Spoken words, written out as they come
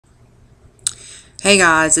Hey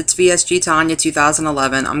guys, it's VSG Tanya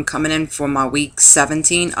 2011. I'm coming in for my week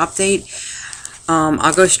 17 update.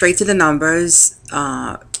 I'll go straight to the numbers.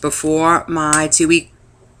 Before my 2-week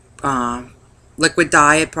liquid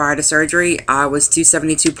diet prior to surgery, I was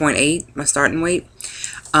 272.8, my starting weight.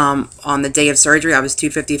 On the day of surgery, I was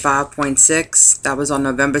 255.6. That was on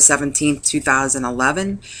November 17th,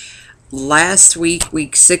 2011. Last week,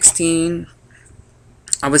 week 16,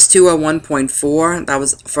 I was 201.4. That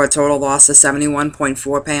was for a total loss of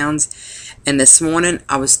 71.4 pounds. And this morning,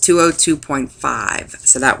 I was 202.5.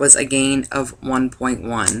 So that was a gain of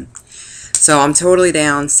 1.1. So I'm totally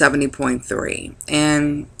down 70.3.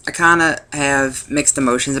 And I kind of have mixed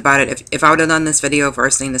emotions about it. If I would have done this video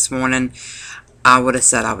first thing this morning, I would have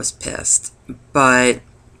said I was pissed. But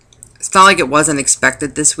it's not like it wasn't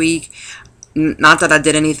expected this week. Not that I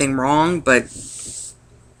did anything wrong, but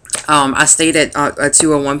I stayed at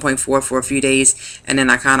 201.4 for a few days, and then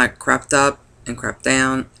I kind of crept up and crept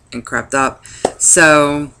down and crept up.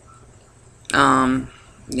 So,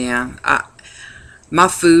 yeah, my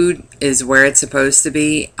food is where it's supposed to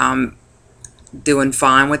be. I'm doing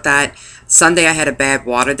fine with that. Sunday I had a bad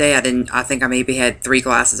water day. I think I maybe had 3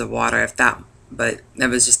 glasses of water, if that, but that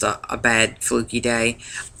was just a bad fluky day.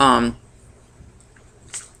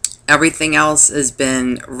 Everything else has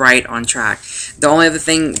been right on track. The only other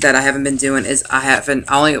thing that I haven't been doing is I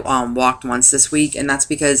only walked once this week, and that's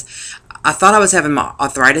because I thought I was having my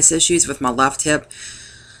arthritis issues with my left hip.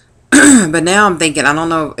 But now I'm thinking, I don't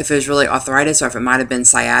know if it was really arthritis or if it might have been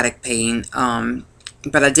sciatic pain.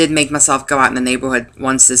 But I did make myself go out in the neighborhood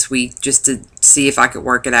once this week just to see if I could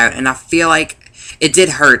work it out. And I feel like it did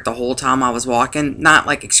hurt the whole time I was walking. Not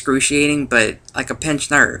like excruciating, but like a pinched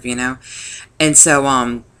nerve, you know? And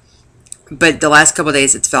so, but the last couple of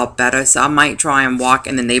days it's felt better, so I might try and walk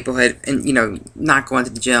in the neighborhood and, you know, not go into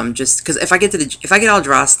the gym, just because if I get all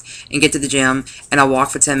dressed and get to the gym and I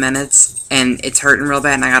walk for 10 minutes and it's hurting real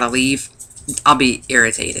bad and I gotta leave, I'll be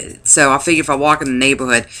irritated. So I figure if I walk in the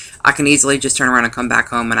neighborhood, I can easily just turn around and come back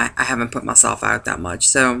home, and I haven't put myself out that much.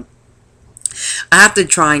 So I have to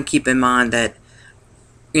try and keep in mind that,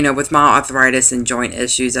 you know, with my arthritis and joint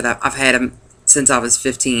issues that I've had them since I was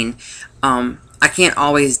 15, I can't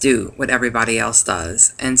always do what everybody else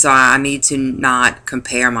does. And so I need to not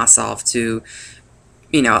compare myself to,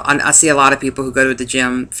 you know, I see a lot of people who go to the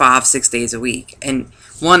gym 5-6 days a week. And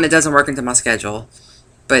one, it doesn't work into my schedule.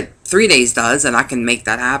 But 3 days does, and I can make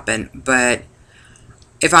that happen. But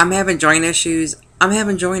if I'm having joint issues, I'm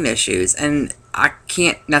having joint issues. And I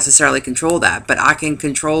can't necessarily control that. But I can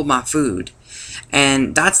control my food.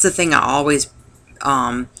 And that's the thing I always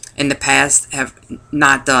in the past have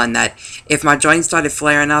not done. That if my joints started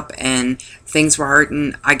flaring up and things were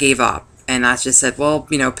hurting, I gave up, and I just said, well,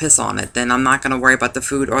 you know, piss on it, then I'm not going to worry about the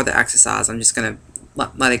food or the exercise. I'm just going to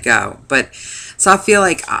let it go. But so I feel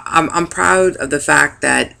like I'm proud of the fact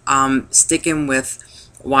that I'm sticking with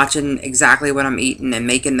watching exactly what I'm eating and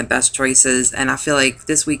making the best choices, and I feel like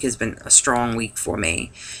this week has been a strong week for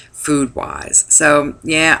me food wise. So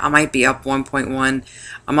yeah, I might be up 1.1.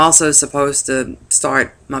 I'm also supposed to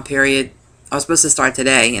start my period. I was supposed to start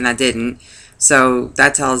today and I didn't, so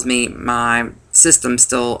that tells me my system's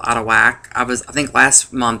still out of whack. I think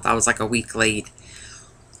last month I was like a week late,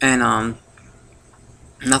 and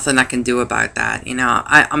nothing I can do about that. You know,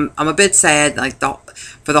 I'm a bit sad. Like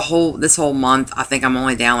for this whole month, I think I'm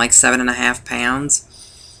only down like 7.5 pounds.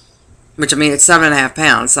 Which, I mean, it's 7.5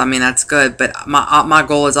 pounds, so I mean, that's good, but my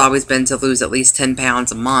goal has always been to lose at least 10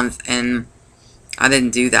 pounds a month, and I didn't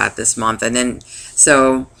do that this month. And then,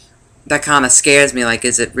 so that kind of scares me. Like,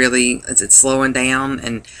 is it slowing down?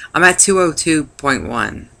 And I'm at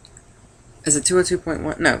 202.1. Is it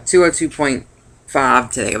 202.1? No,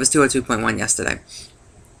 202.5 today. It was 202.1 yesterday.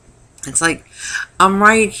 It's like, I'm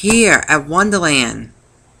right here at Wonderland.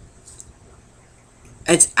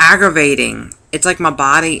 It's aggravating. It's like my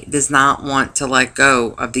body does not want to let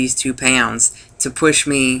go of these 2 pounds to push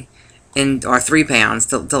me in, or 3 pounds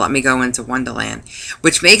to let me go into Wonderland,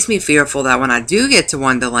 which makes me fearful that when I do get to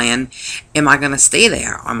Wonderland, am I going to stay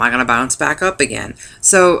there, or am I going to bounce back up again?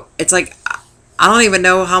 So it's like, I don't even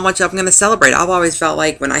know how much I'm going to celebrate. I've always felt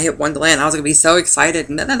like when I hit Wonderland, I was going to be so excited,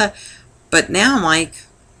 but now I'm like,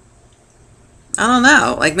 I don't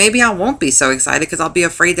know. Like, maybe I won't be so excited because I'll be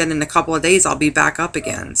afraid that in a couple of days I'll be back up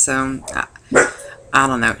again. So, I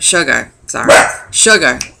don't know. Sugar. Sorry.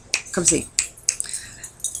 Sugar. Come see.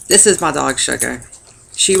 This is my dog, Sugar.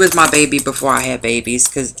 She was my baby before I had babies,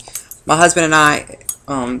 because my husband and I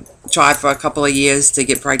tried for a couple of years to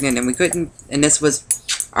get pregnant, and we couldn't. And this was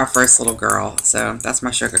our first little girl. So, that's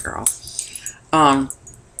my Sugar girl.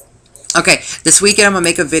 Okay, this weekend I'm gonna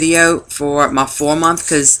make a video for my 4 month,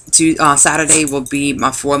 because Saturday will be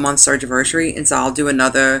my 4 month surge anniversary, and so I'll do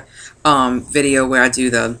another video where I do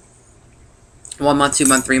the 1 month, 2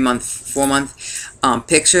 month, 3 month, 4 month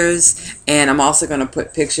pictures, and I'm also gonna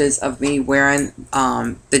put pictures of me wearing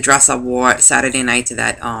the dress I wore Saturday night to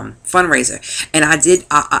that fundraiser. And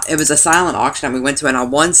it was a silent auction that we went to, and I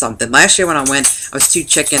won something. Last year when I went, I was too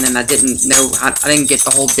chicken and I didn't know, I didn't get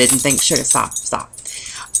the whole bidding thing. Sugar, stop.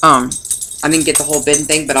 I didn't get the whole bidding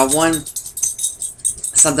thing, but I won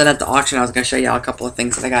something at the auction. I was going to show y'all a couple of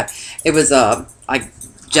things that I got. It was like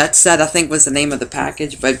Jet Set, I think was the name of the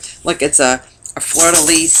package. But look, it's a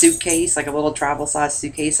fleur-de-lis suitcase, like a little travel size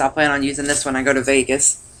suitcase. I'll plan on using this when I go to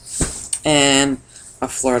Vegas. And a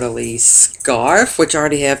fleur-de-lis scarf, which I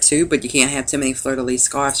already have two, but you can't have too many fleur-de-lis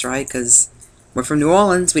scarves, right? Because we're from New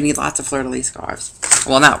Orleans. We need lots of fleur-de-lis scarves.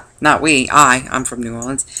 Well, not we. I'm from New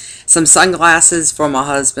Orleans. Some sunglasses for my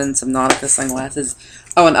husband. Some Nautica sunglasses.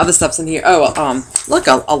 Oh, and other stuff's in here. Oh, look,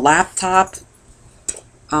 a laptop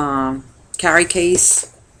carry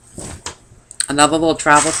case. Another little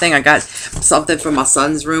travel thing. I got something for my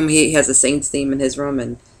son's room. He has a Saints theme in his room,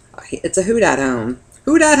 and it's a Who Dat home.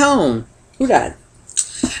 Who Dat home. Who Dat.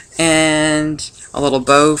 And a little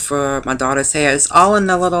bow for my daughter's hair. It's all in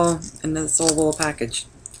this little package.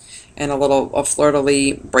 And a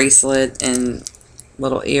fleur-de-lis bracelet and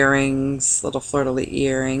little earrings, little fleur-de-lis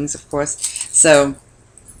earrings, of course. So,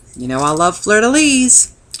 you know I love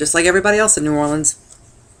fleur-de-lis, just like everybody else in New Orleans.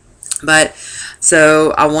 But,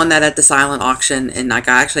 so I won that at the silent auction, and I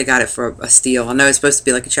actually got it for a steal. I know it's supposed to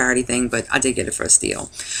be like a charity thing, but I did get it for a steal.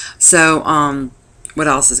 So, what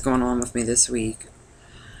else is going on with me this week?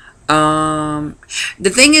 The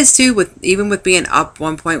thing is too, even with being up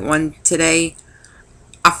 1.1 today,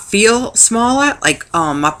 I feel smaller. Like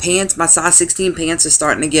my pants, my size 16 pants are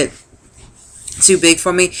starting to get too big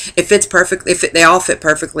for me. It fits perfectly. They all fit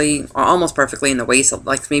perfectly, or almost perfectly in the waist,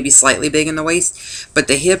 like maybe slightly big in the waist, but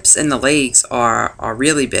the hips and the legs are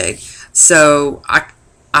really big. So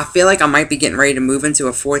I feel like I might be getting ready to move into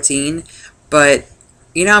a 14, but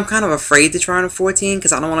you know, I'm kind of afraid to try on a 14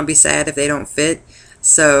 because I don't want to be sad if they don't fit.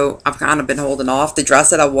 So I've kind of been holding off. The dress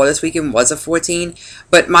that I wore this weekend was a 14,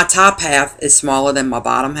 but my top half is smaller than my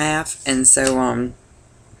bottom half, and so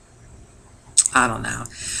I don't know.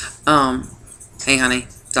 Hey honey,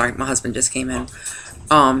 sorry, my husband just came in.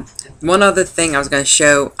 One other thing I was going to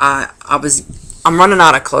show. I'm running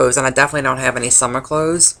out of clothes, and I definitely don't have any summer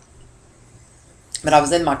clothes. But I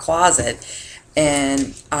was in my closet,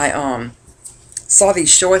 and I saw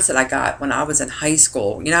these shorts that I got when I was in high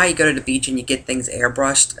school. You know how you go to the beach and you get things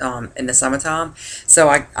airbrushed in the summertime? So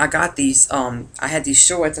I got these, I had these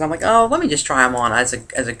shorts, and I'm like, oh, let me just try them on as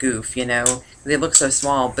a goof, you know. They look so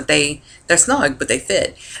small, but they're snug, but they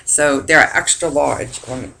fit. So they're extra large.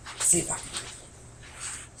 Let me see if I can.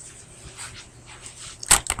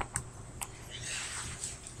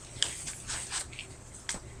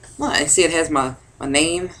 Well, I see it has my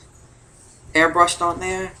name airbrushed on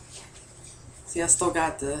there. See, I still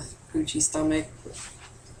got the Gucci stomach,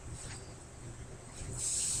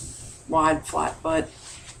 wide, flat butt.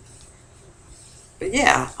 But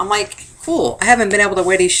yeah, I'm like, cool. I haven't been able to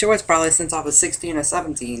wear these shorts probably since I was 16 or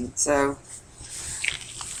 17. So,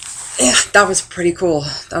 yeah, that was pretty cool.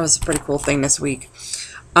 That was a pretty cool thing this week.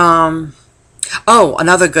 Oh,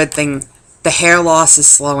 another good thing. The hair loss is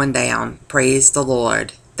slowing down. Praise the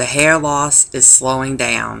Lord. The hair loss is slowing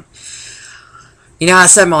down. You know, I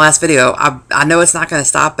said in my last video, I know it's not going to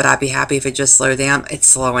stop, but I'd be happy if it just slowed down. It's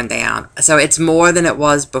slowing down. So it's more than it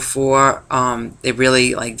was before it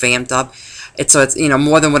really, like, vamped up. It's, you know,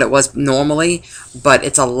 more than what it was normally, but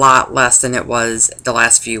it's a lot less than it was the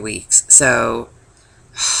last few weeks. So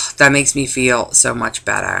that makes me feel so much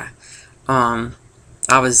better.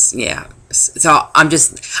 Yeah. So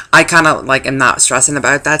I kind of, like, am not stressing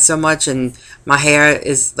about that so much, and my hair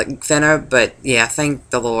is, like, thinner, but yeah,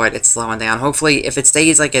 thank the Lord it's slowing down. Hopefully, if it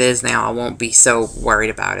stays like it is now, I won't be so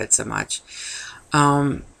worried about it so much.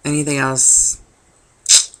 Anything else?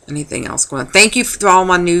 Anything else going on? Thank you for all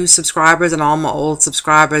my new subscribers and all my old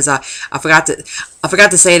subscribers. I forgot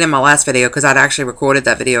to say it in my last video because I'd actually recorded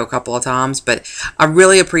that video a couple of times, but I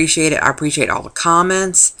really appreciate it. I appreciate all the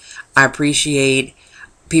comments. I appreciate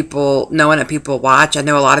people knowing that people watch. I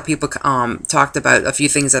know a lot of people talked about a few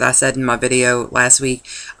things that I said in my video last week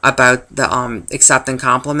about the accepting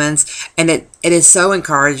compliments, and it is so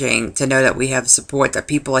encouraging to know that we have support, that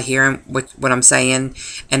people are hearing what I'm saying,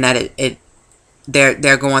 and that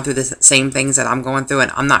they're going through the same things that I'm going through,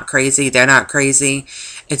 and I'm not crazy, they're not crazy.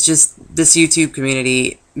 It's just, this YouTube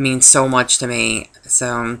community means so much to me.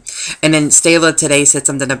 So, and then Stayla today said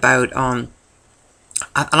something about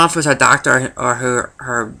I don't know if it was her doctor or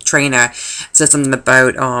her trainer said something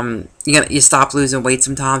about you stop losing weight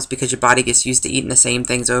sometimes because your body gets used to eating the same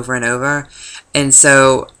things over and over, and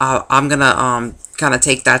so I'm gonna kind of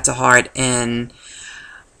take that to heart. And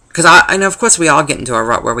because I know, of course, we all get into a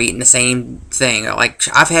rut where we're eating the same thing. Like,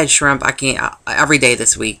 I've had shrimp, I can't, every day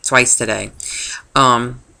this week, twice today.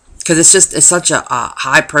 Because it's such a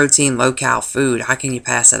high protein, low cal food. How can you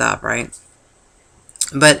pass it up, right?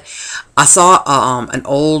 But I saw an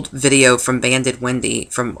old video from Banded Wendy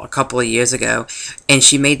from a couple of years ago, and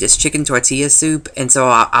she made this chicken tortilla soup, and so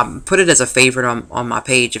I put it as a favorite on my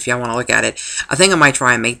page if y'all want to look at it. I think I might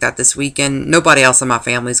try and make that this weekend. Nobody else in my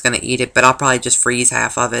family is going to eat it, but I'll probably just freeze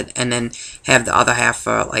half of it and then have the other half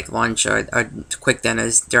for like lunch or quick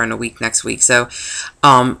dinners during the week next week. So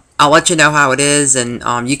I'll let you know how it is, and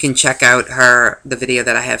you can check out the video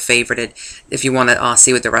that I have favorited if you want to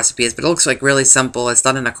see what the recipe is. But it looks like really simple. It's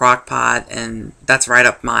done in a crock pot, and that's right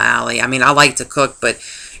up my alley. I mean, I like to cook, but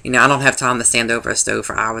I don't have time to stand over a stove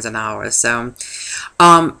for hours and hours. So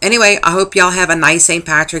anyway, I hope y'all have a nice St.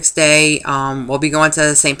 Patrick's Day. We'll be going to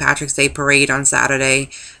the St. Patrick's Day parade on Saturday,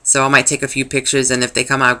 so I might take a few pictures, and if they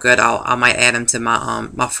come out good, I might add them to my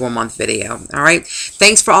my 4-month video. All right,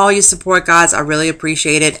 thanks for all your support, guys. I really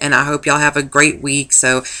appreciate it, and I hope y'all have a great week.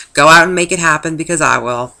 So go out and make it happen, because I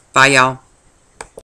will. Bye, y'all.